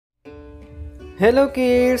Hello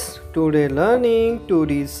kids, today learning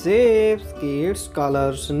 2D shapes. Kids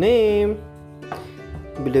colors name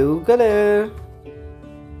blue color,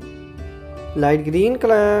 light green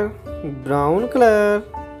color, brown color,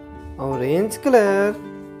 orange color,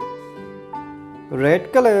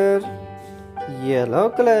 red color, yellow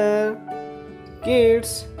color.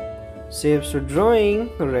 Kids shapes drawing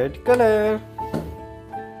red color.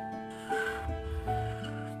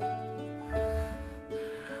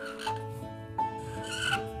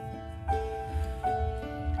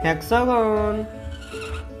 Hexagon,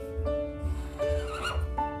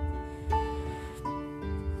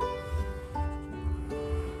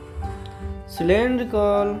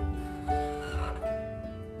 cylindrical,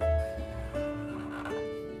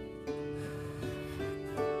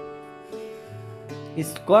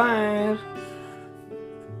 square,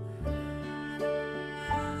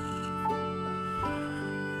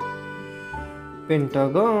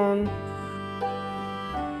 pentagon,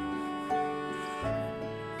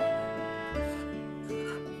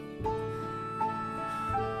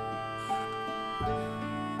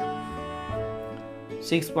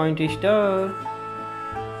 six-point star,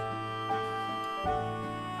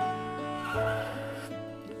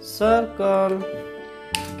 circle.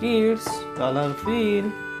 Kids color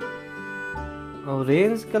wheel,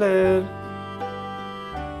 orange color,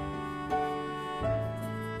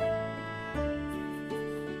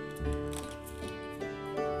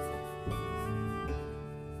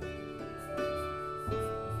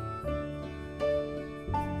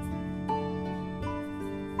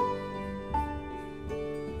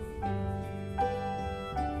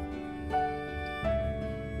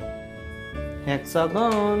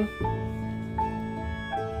 hexagon,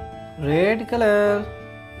 red color,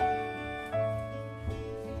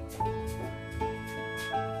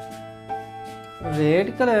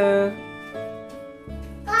 red color,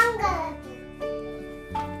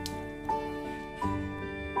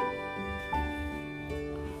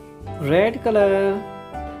 red color,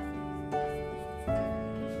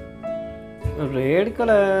 red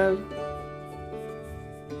color,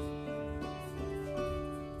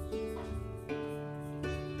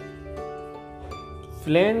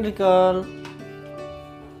 cylindrical,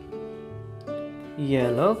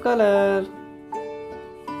 yellow color,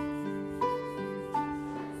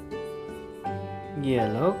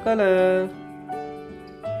 yellow color,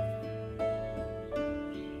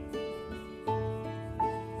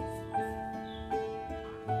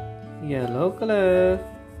 yellow color,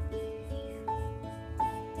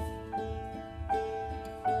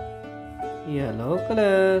 yellow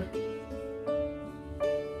color,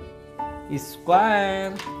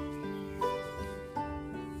 square,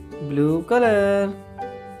 blue color,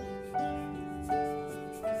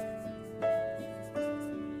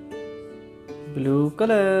 blue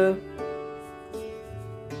color,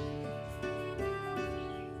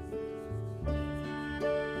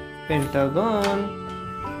 pentagon,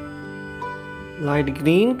 light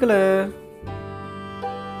green color,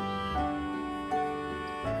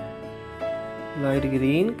 light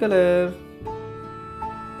green color,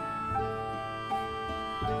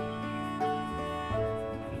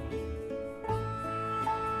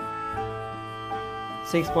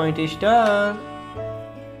 six-point star,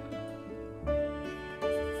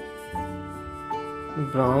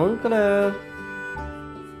 brown color,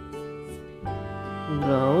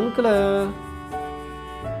 brown color,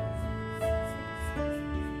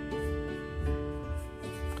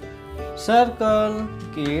 circle.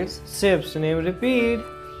 Kids shapes name repeat: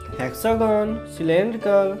 hexagon,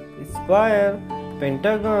 cylindrical, square,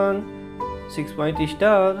 pentagon, six-point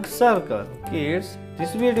star, circle. Kids,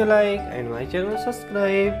 this video like and my channel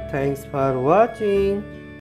subscribe. Thanks for watching.